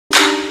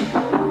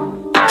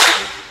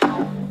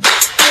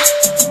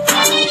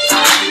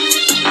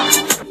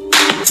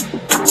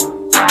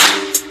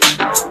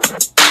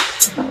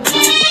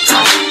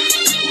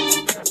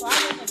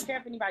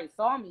nobody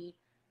saw me.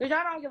 Because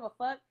y'all don't give a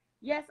fuck.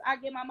 Yes, I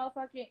get my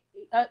motherfucking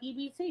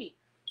EBT.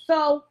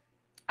 So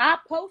I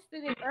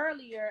posted it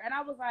earlier, and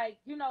I was like,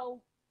 go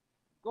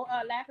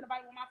laughing about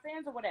it with my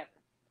friends or whatever.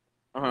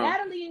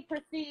 Natalie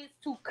proceeds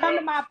to come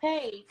to my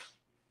page,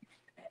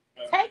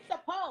 take the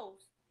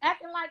post,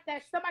 acting like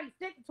that somebody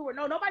sent it to her.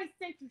 No, nobody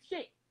sent you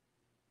shit.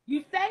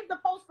 You saved the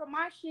post from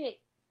my shit,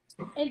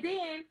 and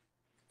then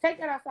take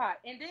that outside,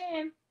 and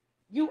then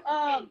you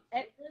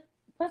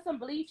put some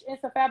bleach and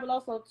some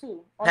Fabuloso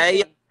too.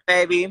 Hey,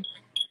 baby.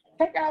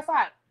 Take that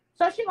outside.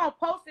 So she gonna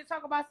post it,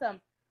 talk about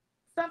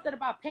something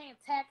about paying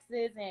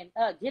taxes and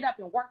get up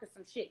and work or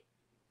some shit.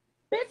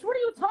 Bitch, what are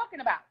you talking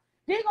about?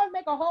 They gonna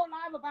make a whole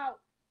live about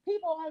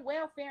people on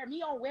welfare,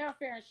 me on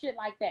welfare and shit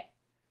like that.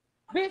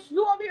 Bitch,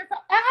 you over here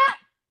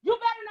you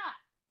better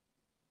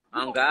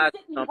not. On God,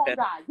 you gonna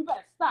die. You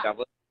better stop.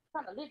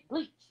 Trying to lick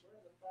bleach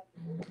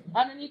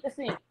underneath the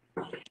sink.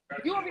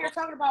 You over here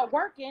talking about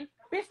working.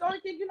 Bitch, the only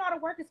thing you know how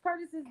to work is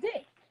Curtis's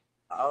dick.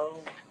 Oh.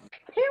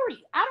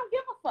 Period. I don't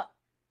give a fuck.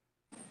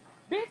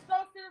 Bitch, go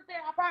sit up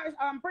there.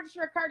 I'm pretty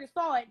sure Curtis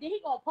saw it. Then he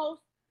gonna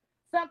post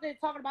something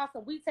talking about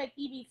we take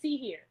EBT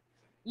here.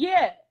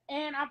 Yeah,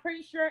 and I'm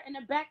pretty sure in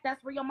the back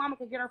that's where your mama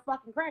can get her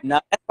fucking crack. No,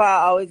 that's why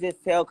I always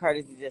just tell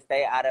Curtis to just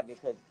stay out of it,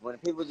 because when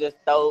people just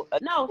throw.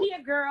 No, he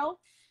a girl.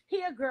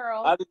 He a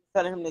girl. I be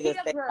telling him to just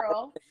stay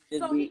girl.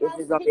 So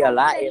it's gonna be a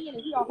lot.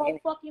 He a whole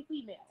fucking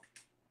female.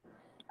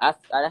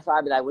 That's why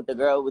I be like with the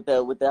girl with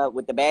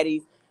the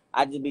baddies.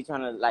 I just be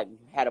trying to like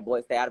have the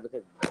boys stay out of it,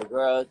 because the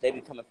girls, they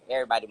be coming for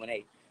everybody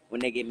when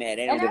they get mad.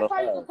 They don't give a fuck.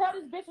 And that's why you can tell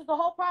these bitches the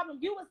whole problem.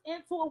 You was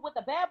into it with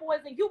the bad boys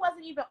and you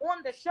wasn't even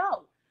on the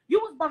show. You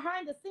was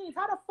behind the scenes.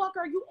 How the fuck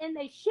are you in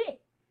they shit?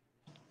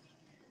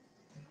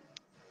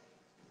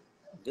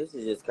 This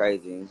is just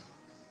crazy.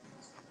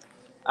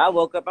 I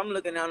woke up. I'm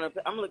looking all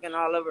over.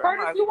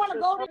 Curtis, you want to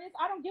go to this?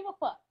 I don't give a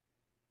fuck.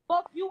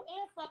 Fuck you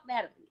and fuck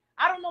Natalie.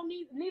 I don't know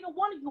neither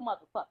one of you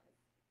motherfuckers.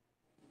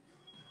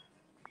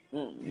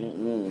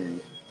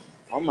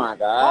 Oh my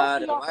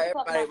God!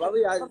 Why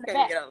we all just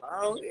can't get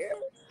along here?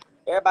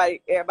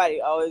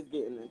 Everybody always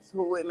getting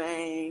into it,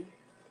 man.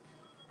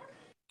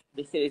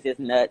 This shit is just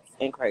nuts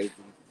and crazy.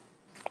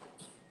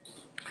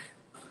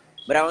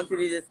 But I want you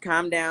to just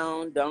calm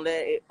down. Don't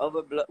let it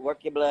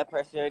work your blood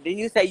pressure. Did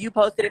you say you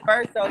posted it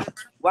first? So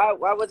why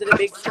was it a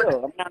big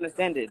deal? I'm not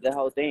understanding the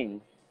whole thing.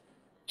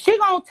 She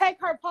gonna take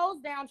her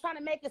post down, trying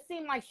to make it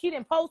seem like she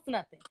didn't post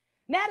nothing.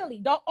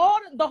 Natalie, the whole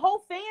the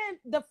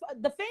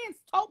fans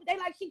told they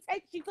like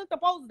she took the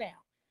post down,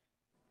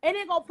 and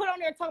then gonna put on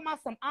there talking about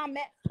I'm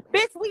mad.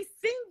 Bitch, we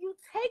seen you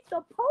take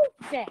the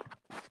post down.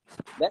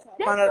 That's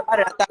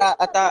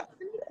I thought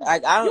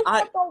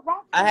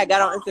I had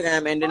got on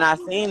Instagram and then I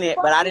seen it,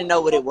 but I didn't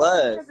know what it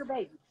was.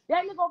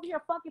 That nigga over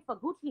here fucking for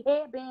Gucci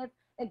headbands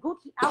and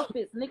Gucci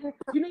outfits, nigga.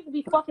 You need to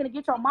be fucking to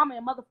get your mama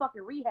in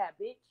motherfucking rehab,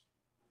 bitch.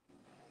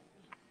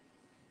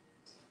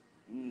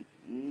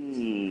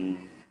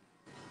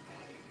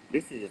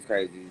 This is just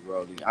crazy,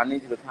 Rollie. I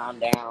need you to calm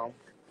down.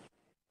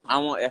 I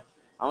want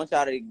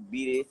y'all to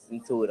be this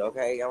into it,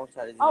 okay? I want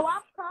y'all to. Oh,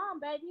 I'm calm,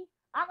 baby.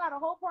 I got a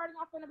whole party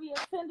I'm finna be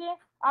attending.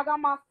 I got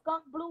my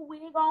skunk blue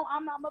wig on.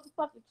 I'm not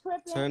motherfucking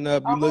tripping. Turn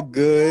up, you look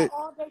good.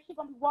 All day she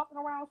gonna be walking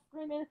around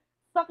screaming,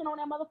 sucking on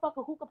that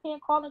motherfucking hookah pen,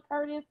 calling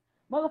Curtis,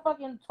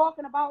 motherfucking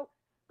talking about,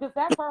 because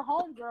that's her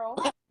homegirl.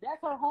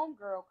 That's her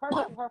homegirl.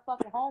 Curtis is her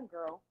fucking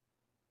homegirl.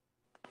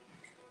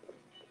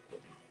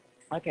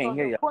 I can't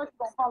hear you. Of course you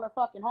gonna call her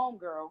fucking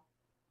homegirl.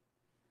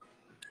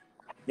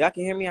 Y'all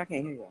can hear me? I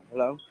can't hear y'all.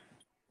 Hello?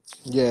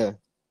 Yeah.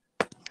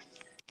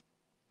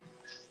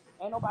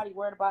 Ain't nobody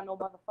worried about no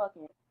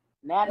motherfucking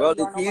Natalie or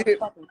no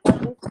motherfucking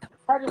Curtis.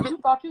 Curtis, you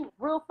thought you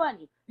real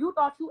funny. You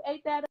thought you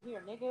ate that up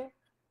here, nigga.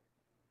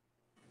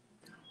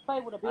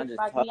 Play with a bitch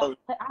like me.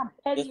 I'm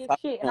petty as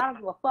shit, and I don't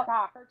give a fuck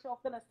how I hurt your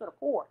feelings to the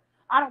core.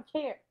 I don't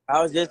care.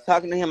 I was just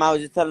talking to him. I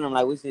was just telling him,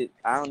 like,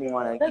 I don't even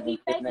want to. Because he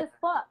fake as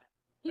fuck.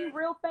 He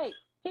real fake.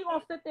 He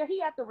gonna sit there,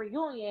 he at the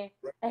reunion,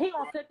 and he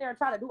gonna sit there and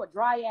try to do a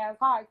dry ass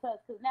hard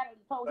touch because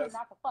Natalie told him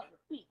not to fucking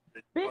speak.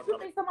 Bitch, you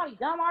think somebody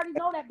dumb? I already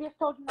know that bitch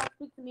told you not to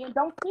speak to me, and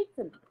don't speak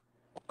to me.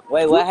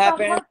 Wait, what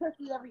happened? You suck her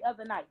pussy every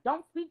other night.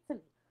 Don't speak to me.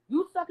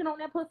 You sucking on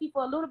that pussy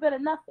for a little bit of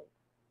nothing.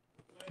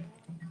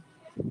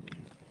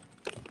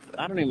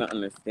 I don't even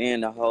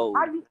understand the whole.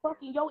 Are you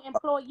fucking your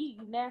employee,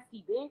 you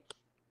nasty bitch?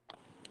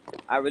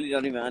 I really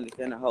don't even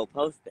understand the whole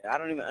post. I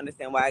don't even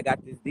understand why I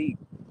got this deep.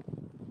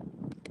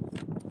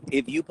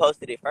 If you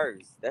posted it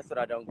first, that's what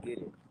I don't get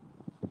it.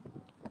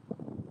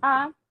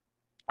 I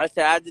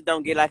said I just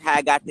don't get like how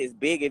I got this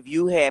big. If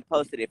you had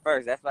posted it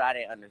first, that's what I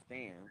didn't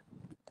understand.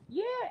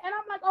 Yeah, and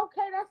I'm like,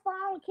 okay, that's fine.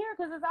 I don't care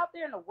because it's out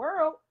there in the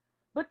world.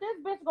 But this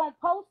bitch gonna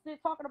post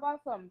it talking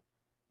about some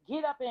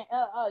get up and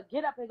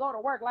go to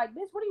work. Like,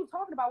 bitch, what are you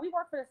talking about? We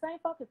work for the same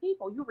fucking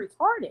people. You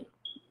retarded.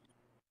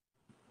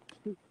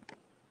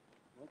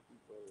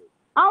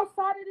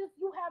 Outside of this,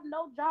 you have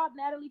no job,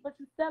 Natalie, but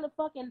you selling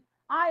fucking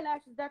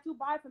eyelashes that you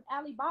buy from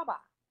Alibaba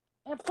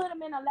and put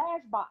them in a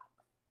lash box.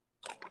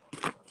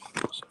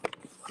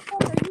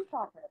 What are you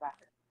talking about?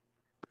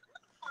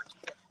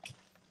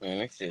 Man,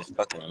 this shit's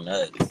fucking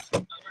nuts.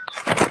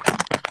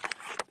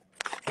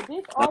 The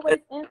bitch always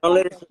into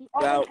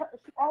something.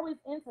 She always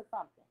into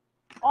something.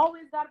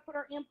 Always got to put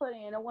her input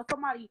in. And when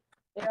somebody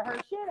air her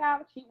shit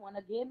out, she want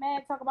to get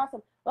mad, talk about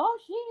some, oh,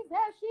 she's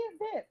that, she's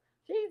this,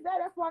 she's that.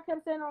 That's why I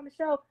kept saying on the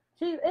show,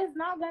 it's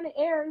not going to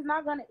air. It's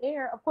not going to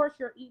air. Of course,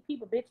 you're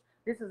people, bitch.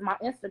 This is my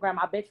Instagram.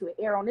 I bet you it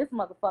air on this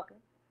motherfucker.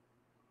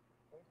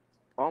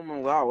 Oh,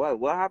 my God.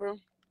 What happened?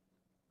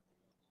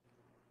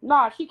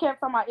 Nah, she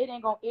kept talking about it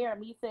ain't going to air,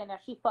 me saying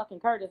that she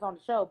fucking Curtis on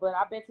the show. But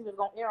I bet you it's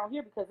going to air on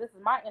here because this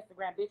is my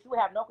Instagram, bitch. You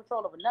have no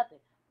control over nothing.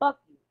 Fuck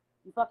you.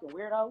 You fucking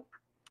weirdo.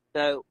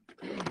 So,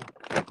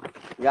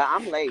 yeah,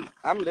 I'm late.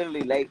 I'm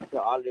literally late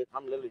to all this.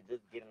 I'm literally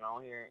just getting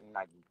on here and,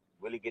 like,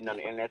 really getting on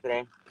the internet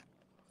today.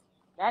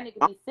 That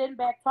nigga be sitting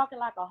back talking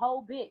like a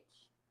whole bitch.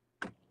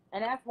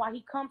 And that's why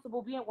he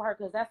comfortable being with her,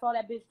 because that's all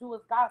that bitch do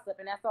is gossip,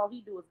 and that's all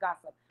he do is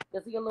gossip.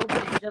 Because he a little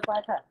bitch just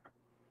like her.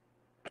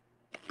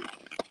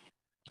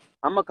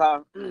 I'm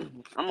gonna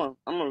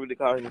really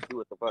call him and see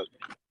what the fuck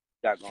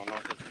got going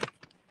on.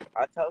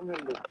 I told him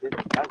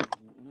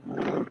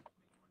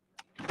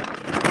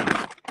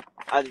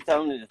I just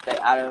told him to stay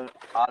out of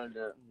all of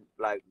the,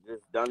 like,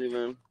 just don't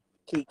even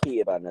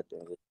key about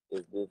nothing.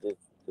 Just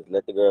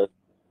let the girls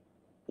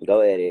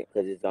go at it,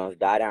 because it's gonna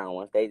die down.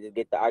 Once they just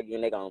get to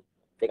arguing, they gonna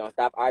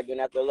stop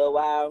arguing after a little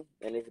while,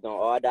 and it's gonna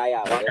all die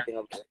out.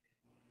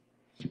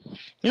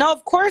 No,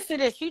 of course it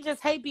is. She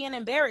just hate being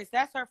embarrassed.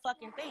 That's her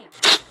fucking thing.